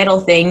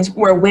societal things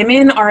where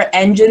women are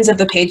engines of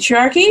the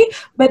patriarchy,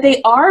 but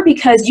they are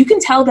because you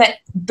can tell that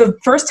the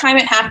first time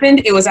it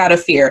happened, it was out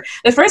of fear.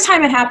 The first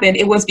time it happened,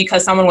 it was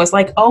because someone was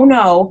like, oh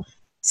no,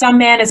 some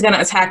man is going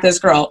to attack this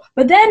girl.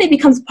 But then it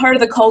becomes part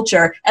of the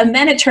culture. And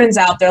then it turns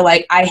out they're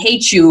like, I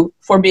hate you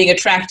for being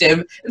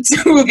attractive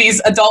to these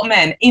adult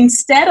men.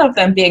 Instead of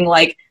them being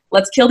like,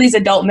 let's kill these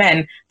adult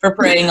men for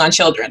preying on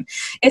children.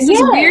 It's this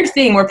weird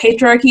thing where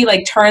patriarchy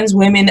like turns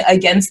women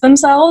against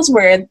themselves,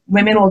 where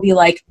women will be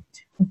like,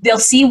 they'll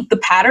see the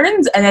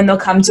patterns and then they'll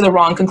come to the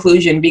wrong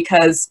conclusion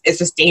because it's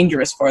just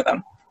dangerous for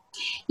them.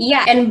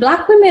 Yeah. And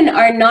Black women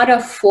are not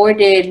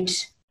afforded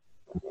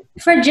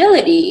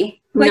fragility.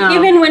 Like,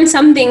 even when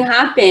something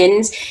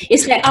happens,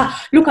 it's like,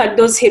 look at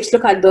those hips,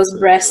 look at those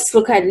breasts,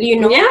 look at,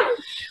 Yeah.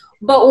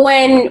 But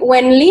when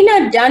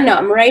Lena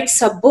Dunham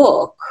writes a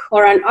book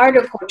or an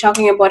article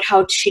talking about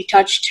how she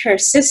touched her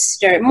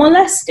sister,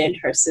 molested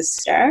her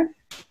sister.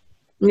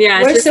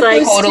 Yeah, it's just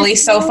like totally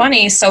so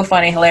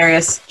funny,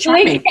 hilarious,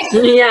 charming.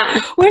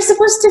 Yeah. We're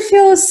supposed to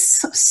feel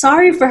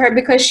sorry for her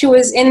because she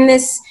was in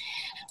this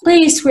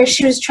place where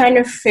she was trying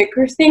to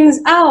figure things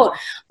out.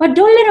 But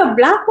don't let a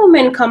Black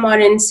woman come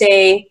out and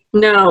say,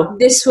 no,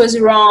 this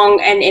was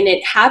wrong and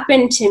it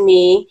happened to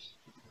me.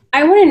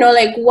 I want to know,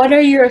 like, what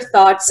are your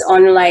thoughts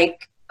on,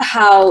 like,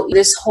 how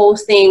this whole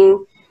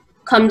thing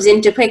comes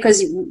into play?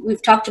 Because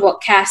we've talked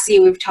about Cassie,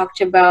 we've talked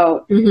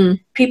about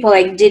people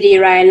like Diddy,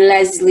 Ryan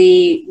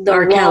Leslie,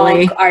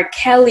 R.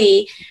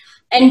 Kelly.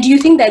 And do you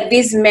think that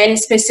these men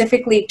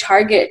specifically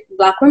target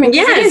Black women?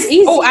 Yes. It is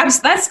easy. Oh,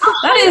 that's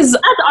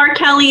R.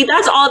 Kelly.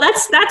 That's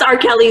R.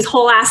 Kelly's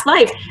whole ass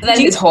life. That's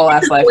his whole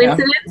ass life.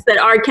 Coincidence that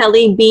R.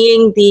 Kelly,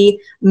 being the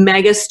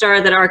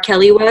megastar that R.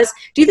 Kelly was,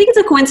 do you think it's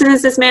a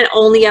coincidence this man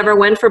only ever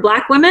went for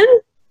Black women?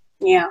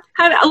 Yeah.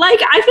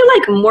 I feel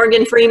like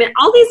Morgan Freeman,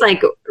 all these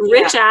like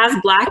rich ass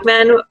Black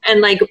men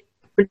and like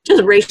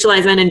just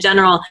racialized men in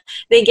general,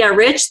 they get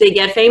rich, they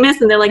get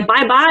famous, and they're like,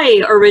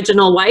 bye-bye,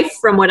 original wife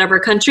from whatever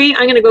country.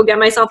 I'm going to go get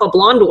myself a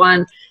blonde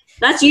one.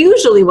 That's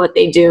usually what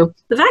they do.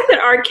 The fact that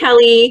R.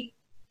 Kelly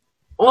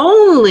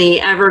only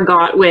ever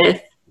got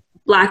with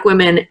Black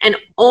women and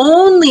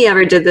only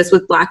ever did this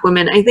with Black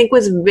women, I think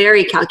was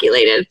very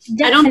calculated.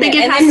 Definitely. I don't think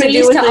it and has then to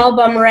do with the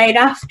album right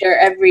after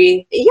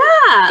every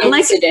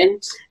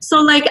incident.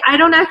 I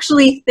don't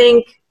actually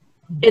think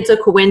it's a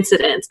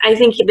coincidence. I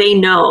think they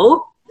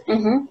know,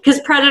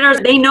 because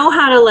predators, they know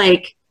how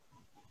to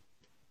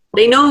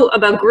they know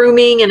about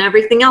grooming and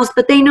everything else,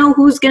 but they know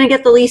who's going to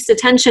get the least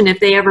attention if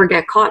they ever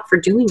get caught for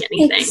doing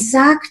anything.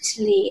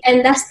 Exactly.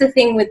 And that's the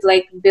thing with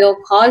Bill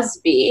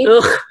Cosby.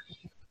 Ugh.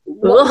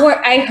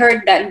 I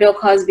heard that Bill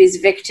Cosby's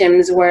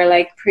victims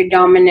were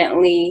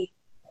predominantly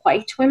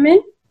white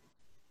women.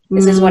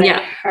 This is what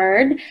I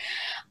heard.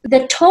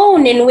 The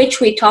tone in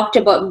which we talked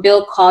about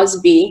Bill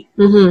Cosby,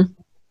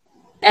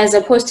 as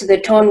opposed to the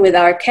tone with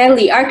R.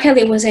 Kelly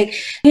was like,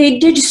 he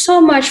did so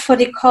much for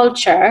the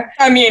culture.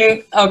 I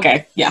mean,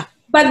 okay, yeah.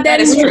 But then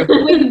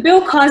with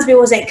Bill Cosby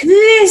was like,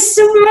 this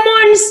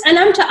monster. And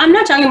I'm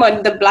not talking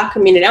about the Black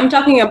community. I'm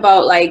talking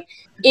about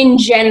in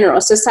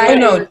general, society.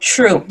 No,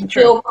 true.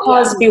 Bill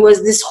Cosby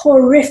was this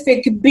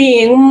horrific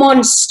being,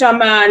 monster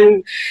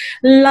man,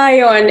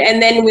 lion. And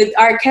then with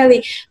R.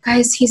 Kelly,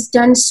 guys, he's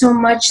done so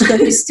much that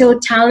he's still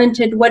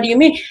talented. What do you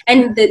mean?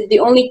 And the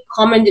only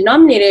common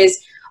denominator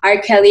is R.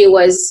 Kelly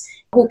was,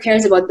 who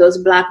cares about those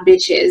Black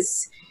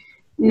bitches?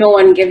 No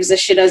one gives a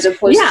shit, as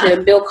opposed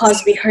to Bill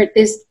Cosby hurt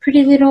this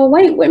pretty little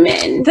white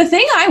women. The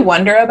thing I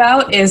wonder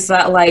about is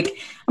that,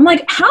 I'm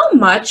like, how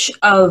much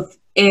of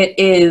it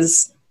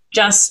is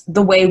just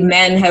the way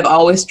men have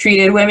always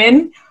treated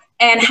women,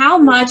 and how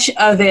much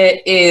of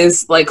it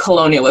is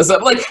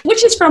colonialism,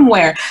 which is from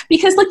where?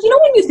 Because when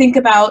you think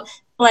about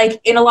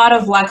in a lot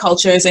of Black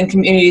cultures and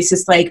communities,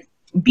 it's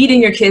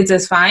beating your kids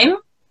is fine.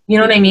 You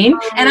know what I mean?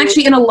 And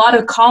actually in a lot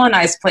of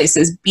colonized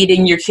places,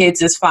 beating your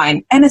kids is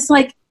fine. And it's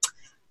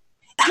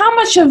how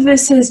much of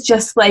this is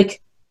just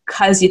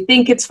because you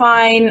think it's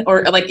fine,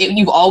 or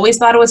you've always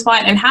thought it was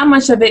fine, and how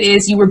much of it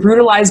is you were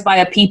brutalized by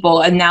a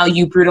people and now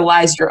you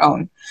brutalize your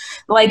own?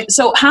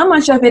 So how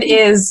much of it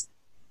is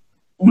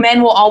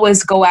men will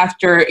always go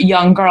after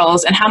young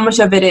girls, and how much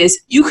of it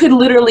is you could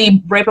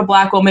literally rape a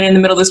Black woman in the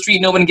middle of the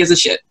street, no one gives a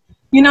shit,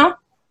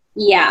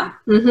 Yeah.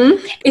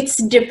 It's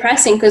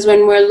depressing because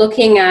when we're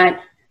looking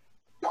at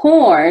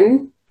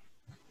porn,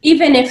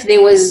 even if we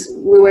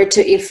were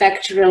to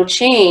effect real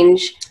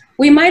change,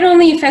 we might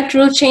only effect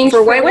real change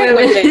for white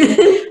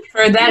women.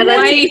 For them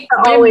white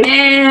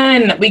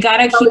women. We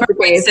gotta keep our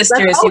white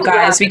sisters, you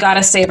guys. We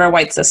gotta save our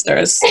white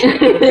sisters.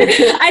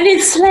 And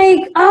it's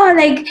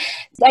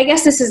I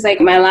guess this is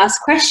my last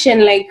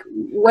question.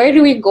 Where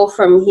do we go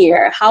from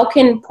here? How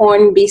can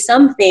porn be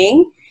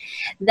something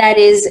that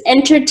is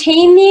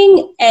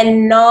entertaining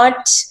and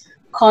not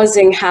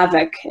causing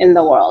havoc in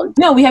the world?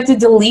 No, we have to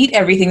delete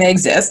everything that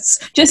exists.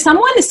 Just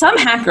some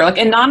hacker,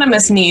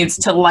 Anonymous, needs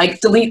to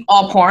delete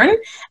all porn,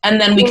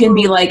 and then we can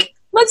be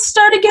let's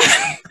start again.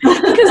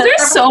 Because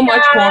there's so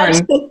much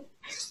porn.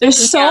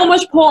 There's so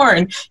much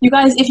porn. You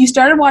guys, if you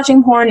started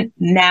watching porn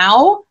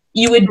now,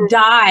 you would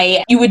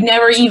die. You would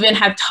never even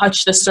have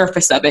touched the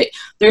surface of it.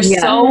 There's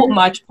so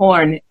much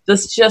porn.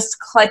 Just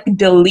click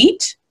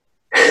delete.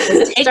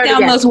 Take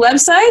down those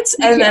websites,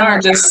 and then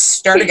we'll just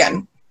start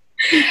again.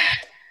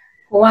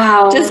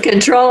 Wow. Just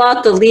control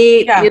alt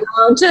delete.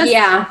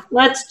 Yeah.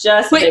 Let's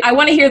just wait. I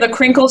want to hear the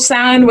crinkle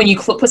sound when you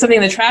put something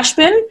in the trash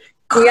bin.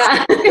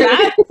 Yeah.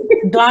 That,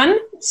 done.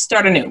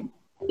 Start anew.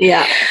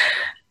 Yeah.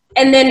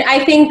 And then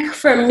I think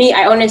for me,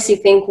 I honestly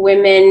think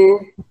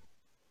women,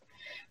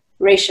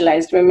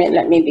 racialized women,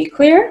 let me be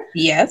clear.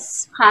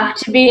 Yes. Have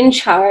to be in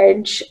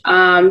charge.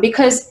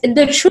 Because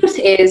the truth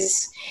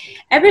is,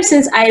 ever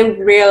since I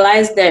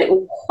realized that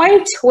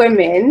white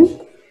women,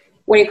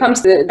 when it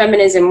comes to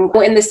feminism,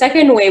 in the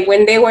second wave,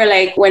 when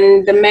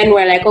when the men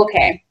were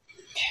okay,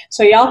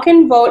 so y'all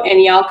can vote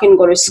and y'all can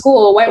go to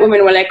school, white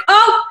women were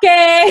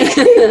okay.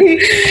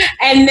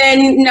 And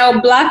then now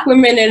Black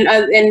women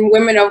and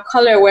women of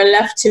color were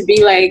left to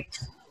be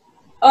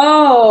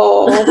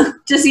oh,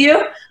 just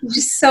you?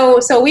 So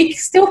we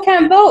still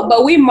can't vote,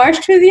 but we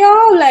marched with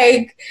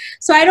y'all.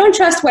 So I don't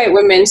trust white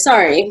women.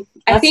 Sorry.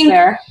 That's I think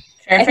fair.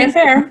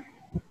 Fair.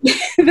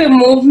 The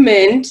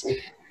movement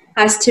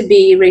has to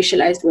be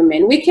racialized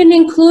women. We can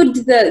include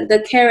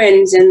the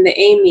Karens and the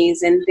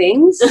Amys and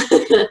things,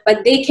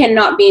 but they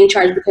cannot be in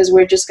charge because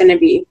we're just going to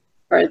be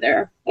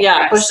further.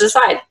 Yeah, pushed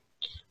aside.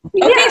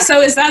 Okay,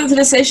 so is that the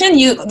decision?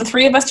 The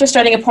three of us are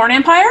starting a porn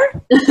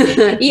empire?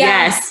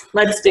 Yes,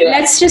 let's do it.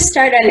 Let's just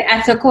start an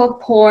ethical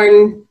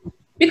porn,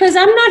 because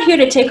I'm not here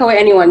to take away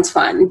anyone's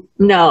fun.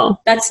 No.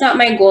 That's not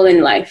my goal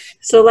in life.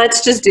 So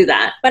let's just do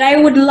that. But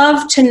I would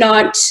love to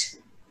not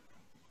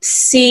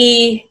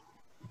see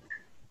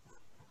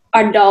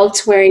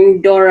adults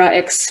wearing Dora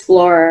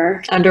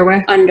Explorer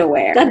underwear.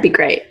 That'd be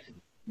great.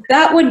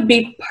 That would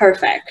be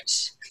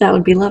perfect. That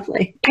would be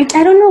lovely. I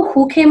don't know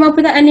who came up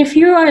with that. And if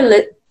you are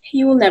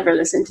You will never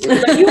listen to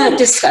this, but you are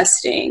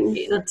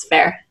disgusting. That's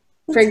fair.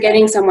 For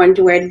getting someone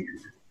to wear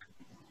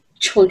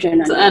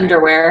children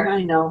underwear.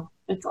 I know.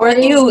 It's or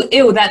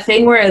ew, that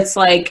thing where it's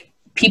like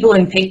people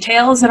in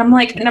pigtails, and I'm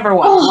like, never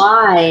watched. Oh.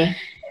 Why?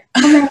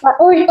 Oh my God.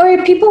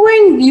 Or people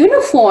wearing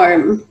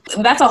uniform.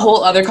 That's a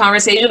whole other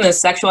conversation, the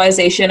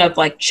sexualization of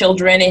like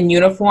children in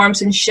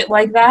uniforms and shit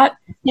like that.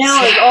 Yeah,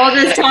 like all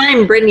this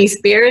time, Britney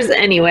Spears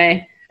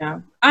anyway.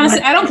 Yeah.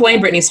 Honestly, I don't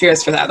blame Britney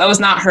Spears for that. That was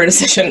not her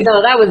decision.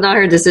 No, that was not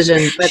her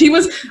decision. But she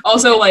was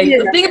also like,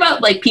 the thing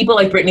about like people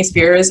like Britney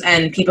Spears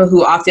and people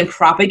who often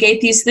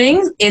propagate these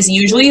things is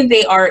usually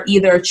they are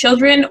either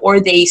children or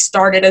they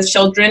started as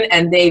children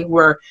and they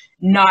were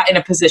not in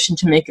a position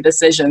to make a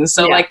decision.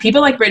 So like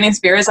people like Britney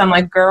Spears, I'm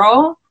like,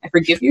 girl, I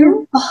forgive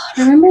you. Oh,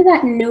 remember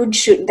that nude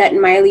shoot that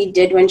Miley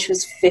did when she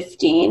was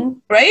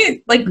 15?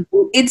 Right? Like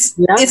it's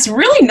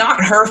really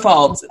not her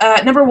fault.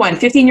 Number one,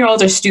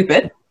 15-year-olds are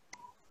stupid.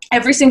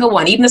 Every single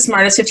one, even the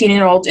smartest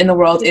 15-year-old in the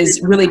world is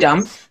really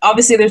dumb.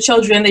 Obviously, they're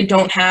children. They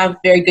don't have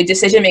very good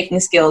decision-making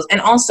skills. And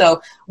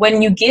also,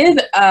 when you give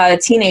a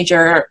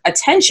teenager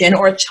attention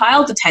or a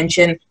child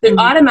attention, they're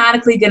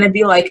automatically going to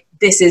be like,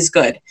 this is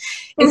good.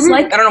 It's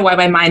like, I don't know why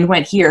my mind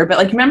went here, but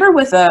like, remember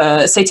with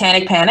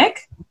Satanic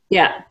Panic?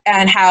 Yeah.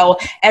 And how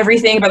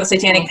everything about the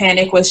Satanic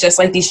Panic was just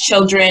like these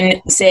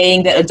children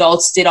saying that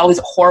adults did all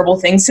these horrible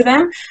things to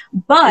them.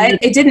 But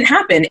it didn't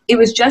happen. It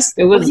was just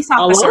police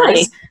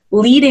officers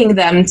leading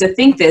them to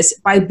think this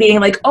by being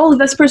like, oh,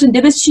 this person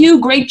did this to you.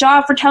 Great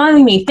job for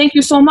telling me. Thank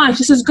you so much.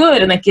 This is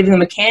good. And like giving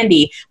them a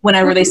candy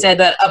whenever they said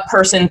that a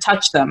person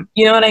touched them.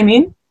 You know what I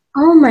mean?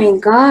 Oh my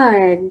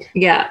God.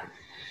 Yeah.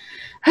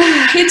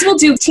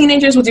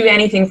 Teenagers will do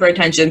anything for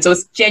attention. So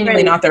it's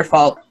genuinely not their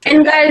fault.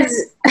 And guys,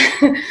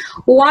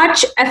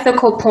 watch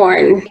ethical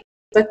porn.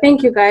 But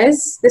thank you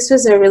guys. This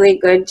was a really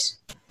good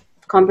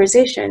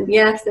conversation.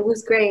 Yes, it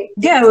was great.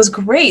 Yeah, it was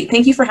great.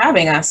 Thank you for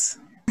having us.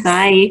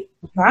 Bye.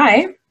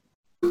 Bye.